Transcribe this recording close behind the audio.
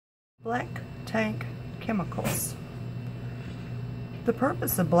Black tank chemicals. The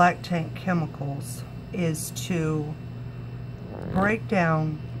purpose of black tank chemicals is to break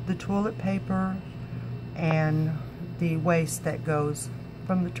down the toilet paper and the waste that goes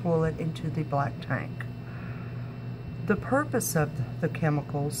from the toilet into the black tank. The purpose of the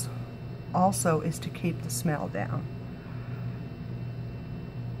chemicals also is to keep the smell down.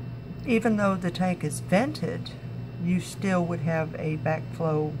 Even though the tank is vented, you still would have a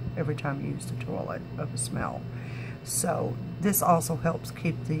backflow every time you use the toilet of a smell. So this also helps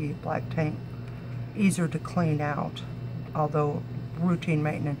keep the black tank easier to clean out, although routine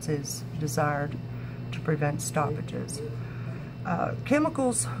maintenance is desired to prevent stoppages.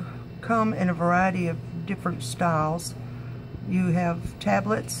 Chemicals come in a variety of different styles. You have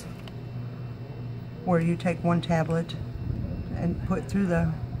tablets, where you take one tablet and put through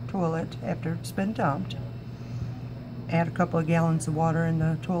the toilet after it's been dumped. Add a couple of gallons of water in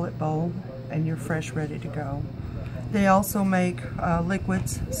the toilet bowl and you're fresh, ready to go. They also make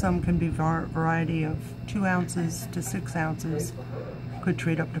liquids. Some can be variety of 2 ounces to 6 ounces. Could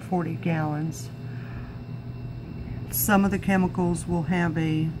treat up to 40 gallons. Some of the chemicals will have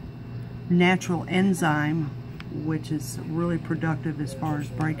a natural enzyme, which is really productive as far as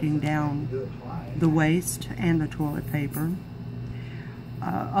breaking down the waste and the toilet paper.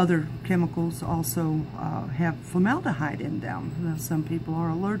 Other chemicals also have formaldehyde in them. Now, some people are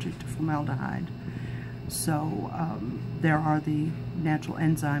allergic to formaldehyde, so there are the natural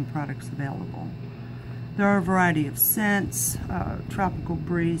enzyme products available. There are a variety of scents, tropical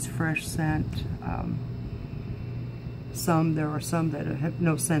breeze, fresh scent. There are some that have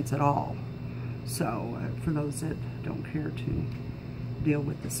no scents at all. So for those that don't care to deal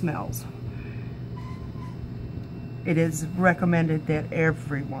with the smells. It is recommended that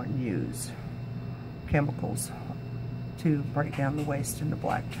everyone use chemicals to break down the waste in the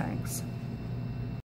black tanks.